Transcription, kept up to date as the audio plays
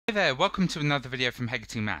Hi there, welcome to another video from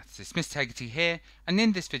Hegarty Maths. It's Mr. Hegarty here, and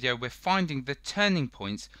in this video we're finding the turning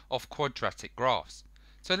points of quadratic graphs.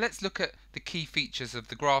 So let's look at the key features of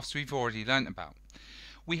the graphs we've already learnt about.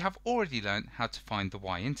 We have already learnt how to find the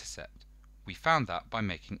y-intercept. We found that by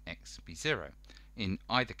making x be 0, in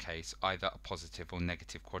either case either a positive or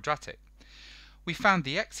negative quadratic. We found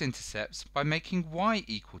the x-intercepts by making y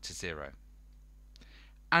equal to 0.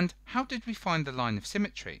 And how did we find the line of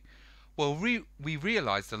symmetry? Well, we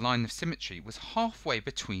realised the line of symmetry was halfway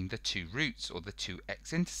between the two roots, or the two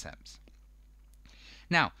x-intercepts.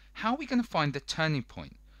 Now, how are we going to find the turning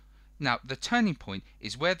point? Now, the turning point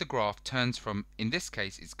is where the graph turns from, in this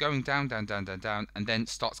case, it's going down, down, down, down, down, and then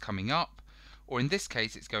starts coming up. Or in this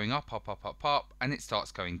case, it's going up, up, up, up, up, and it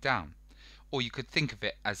starts going down. Or you could think of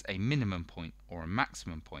it as a minimum point or a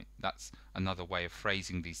maximum point. That's another way of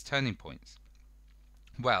phrasing these turning points.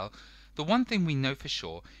 Well, the one thing we know for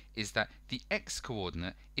sure is that the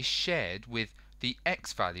x-coordinate is shared with the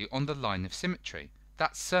x value on the line of symmetry.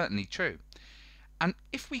 That's certainly true. And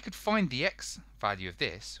if we could find the x value of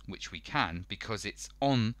this, which we can because it's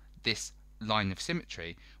on this line of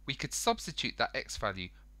symmetry, we could substitute that x value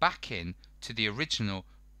back in to the original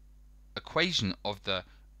equation of the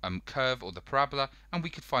curve or the parabola, and we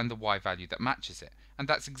could find the y value that matches it. And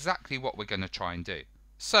that's exactly what we're going to try and do.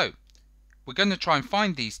 So, we're going to try and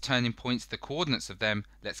find these turning points, the coordinates of them.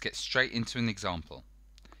 Let's get straight into an example.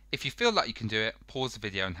 If you feel like you can do it, pause the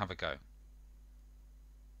video and have a go.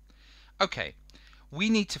 Okay, we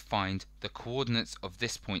need to find the coordinates of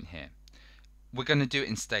this point here. We're going to do it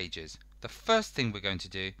in stages. The first thing we're going to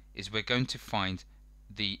do is we're going to find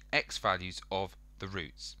the x values of the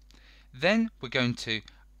roots. Then we're going to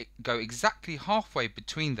go exactly halfway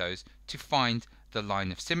between those to find the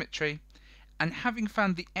line of symmetry. And having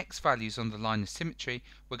found the x values on the line of symmetry,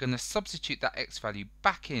 we're going to substitute that x value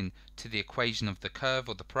back in to the equation of the curve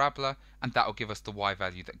or the parabola, and that will give us the y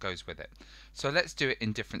value that goes with it. So let's do it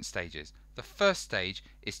in different stages. The first stage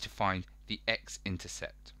is to find the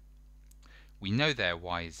x-intercept. We know there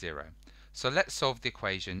y is 0. So let's solve the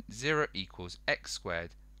equation 0 equals x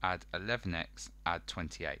squared add 11x add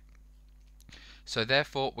 28. So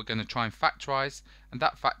therefore we're going to try and factorise, and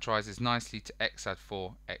that factorises nicely to x add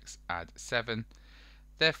 4, x add 7.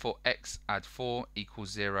 Therefore x add 4 equals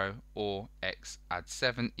 0, or x add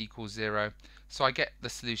 7 equals 0. So I get the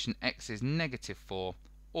solution x is negative 4,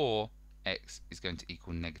 or x is going to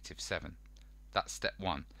equal negative 7. That's step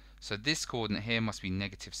 1. So this coordinate here must be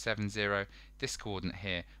negative 7, 0. This coordinate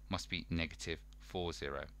here must be negative 4,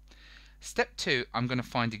 0. Step 2, I'm going to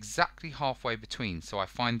find exactly halfway between, so I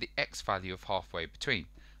find the x value of halfway between.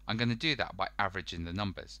 I'm going to do that by averaging the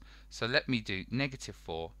numbers. So let me do negative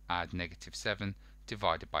 4 add negative 7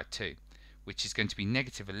 divided by 2, which is going to be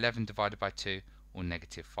negative 11 divided by 2, or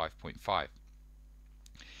negative 5.5.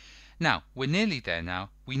 Now, we're nearly there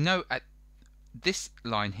now. We know at this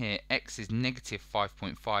line here, x is negative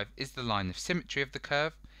 5.5 is the line of symmetry of the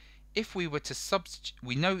curve. If we were to substitute,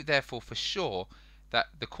 we know therefore for sure that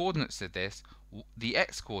the coordinates of this, the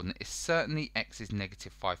x coordinate is certainly x is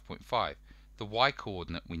negative 5.5. The y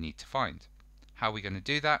coordinate we need to find. How are we going to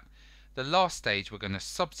do that? The last stage, we're going to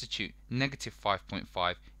substitute negative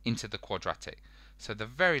 5.5 into the quadratic. So the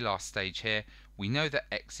very last stage here, we know that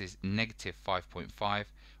x is negative 5.5.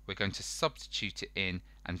 We're going to substitute it in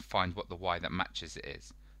and find what the y that matches it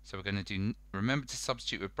is. So we're going to do, remember to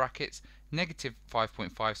substitute with brackets, negative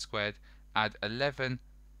 5.5 squared add 11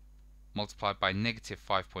 multiplied by negative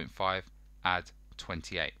 5.5 add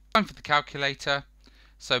 28. Time for the calculator.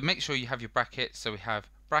 So make sure you have your brackets. So we have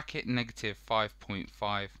bracket negative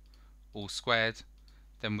 5.5 all squared.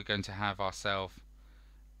 Then we're going to have ourselves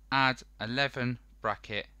add 11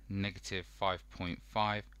 bracket negative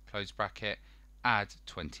 5.5 close bracket add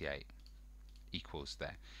 28 equals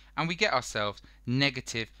there. And we get ourselves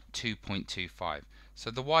negative 2.25.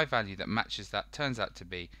 So the y value that matches that turns out to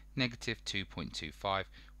be negative 2.25,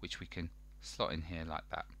 which we can slot in here like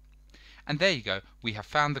that. And there you go, we have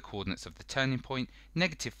found the coordinates of the turning point,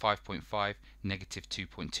 negative 5.5, negative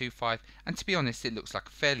 2.25, and to be honest it looks like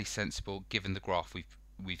fairly sensible given the graph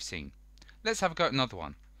we've seen. Let's have a go at another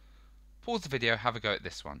one. Pause the video, have a go at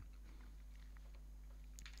this one.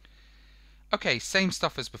 Okay, same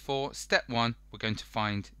stuff as before. Step 1, we're going to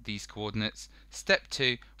find these coordinates. Step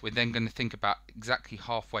 2, we're then going to think about exactly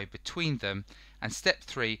halfway between them. And step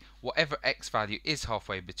 3, whatever x value is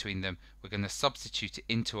halfway between them, we're going to substitute it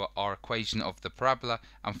into our equation of the parabola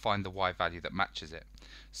and find the y value that matches it.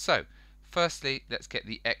 So, firstly, let's get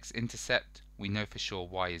the x-intercept. We know for sure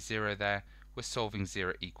y is 0 there. We're solving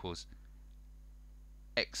 0 equals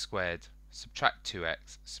x squared, subtract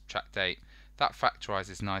 2x, subtract 8. That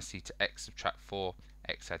factorises nicely to x subtract 4,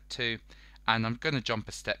 x add 2, and I'm going to jump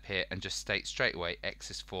a step here and just state straight away x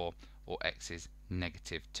is 4 or x is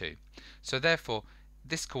negative 2. So therefore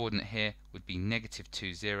this coordinate here would be negative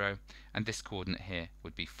 2, 0, and this coordinate here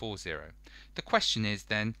would be 4, 0. The question is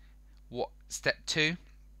then, what step 2?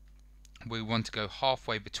 We want to go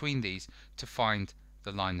halfway between these to find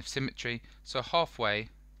the line of symmetry. So halfway,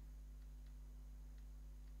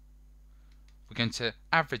 we're going to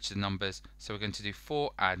average the numbers. So we're going to do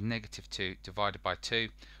 4 add negative 2 divided by 2.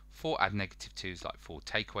 4 add negative 2 is like 4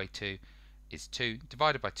 take away 2 is 2,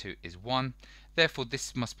 divided by 2 is 1. Therefore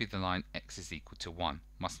this must be the line x is equal to 1,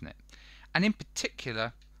 mustn't it? And in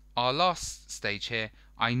particular, our last stage here,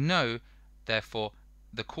 I know therefore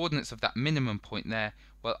the coordinates of that minimum point there,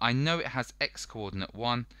 well, I know it has x coordinate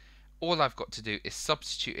 1. All I've got to do is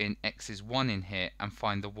substitute in x is 1 in here and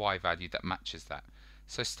find the y value that matches that.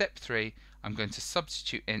 So step 3, I'm going to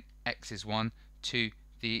substitute in x is 1 to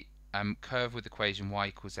the curve with equation y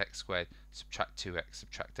equals x squared, subtract 2x,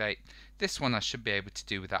 subtract 8. This one I should be able to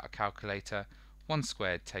do without a calculator. 1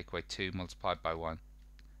 squared take away 2 multiplied by 1,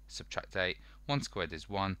 subtract 8. 1 squared is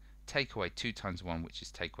 1, take away 2 times 1, which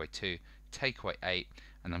is take away 2, take away 8,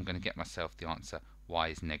 and I'm going to get myself the answer y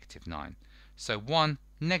is negative 9. So 1,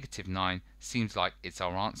 negative 9 seems like it's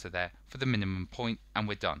our answer there for the minimum point, and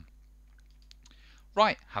we're done.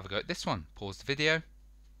 Right, have a go at this one. Pause the video.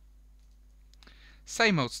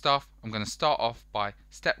 Same old stuff. I'm going to start off by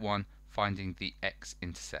step 1, finding the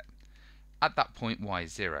x-intercept. At that point y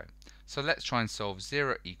is 0. So let's try and solve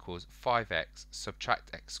 0 equals 5x,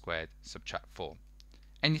 subtract x squared, subtract 4.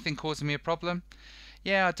 Anything causing me a problem?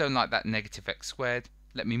 Yeah, I don't like that negative x squared.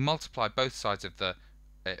 Let me multiply both sides of the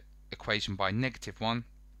equation by negative 1.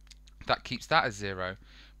 That keeps that as 0.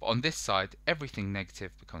 But on this side, everything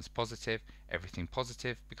negative becomes positive, everything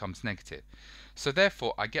positive becomes negative. So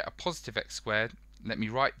therefore I get a positive x squared. Let me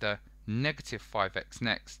write the negative 5x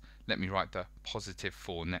next. Let me write the positive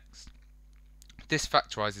 4 next. This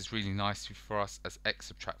factorizes really nicely for us as x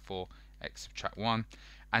subtract 4, x subtract 1.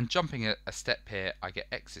 And jumping a step here, I get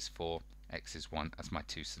x is 4, x is 1 as my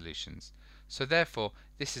two solutions. So therefore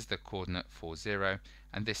this is the coordinate 4, 0,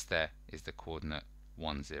 and this there is the coordinate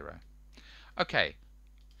 1, 0. Okay,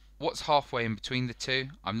 what's halfway in between the two?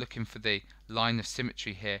 I'm looking for the line of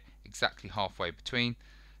symmetry here, exactly halfway between.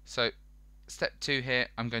 So step 2 here,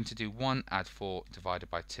 I'm going to do 1 add 4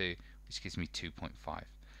 divided by 2, which gives me 2.5.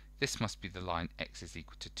 This must be the line x is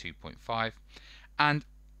equal to 2.5. And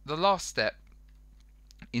the last step,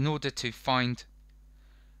 in order to find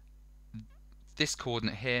this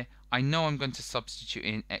coordinate here, I know I'm going to substitute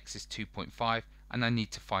in x is 2.5, and I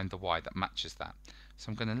need to find the y that matches that. So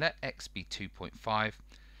I'm going to let x be 2.5,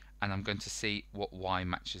 and I'm going to see what y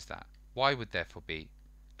matches that. Y would therefore be,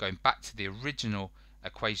 going back to the original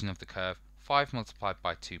equation of the curve, 5 multiplied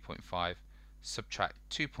by 2.5, subtract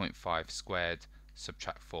 2.5 squared,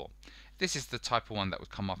 subtract 4. This is the type of one that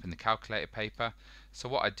would come up in the calculator paper. So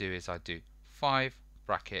what I do is I do 5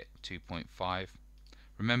 bracket 2.5.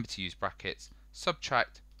 Remember to use brackets.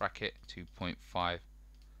 Subtract bracket 2.5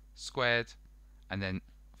 squared, and then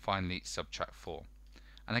finally subtract 4.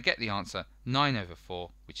 And I get the answer 9 over 4,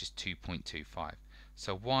 which is 2.25.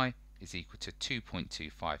 So y is equal to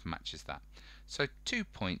 2.25 matches that. So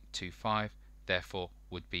 2.25 therefore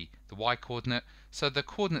would be the y coordinate. So the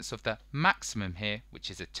coordinates of the maximum here, which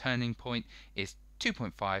is a turning point, is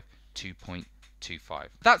 2.5, 2.25.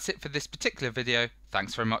 That's it for this particular video.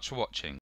 Thanks very much for watching.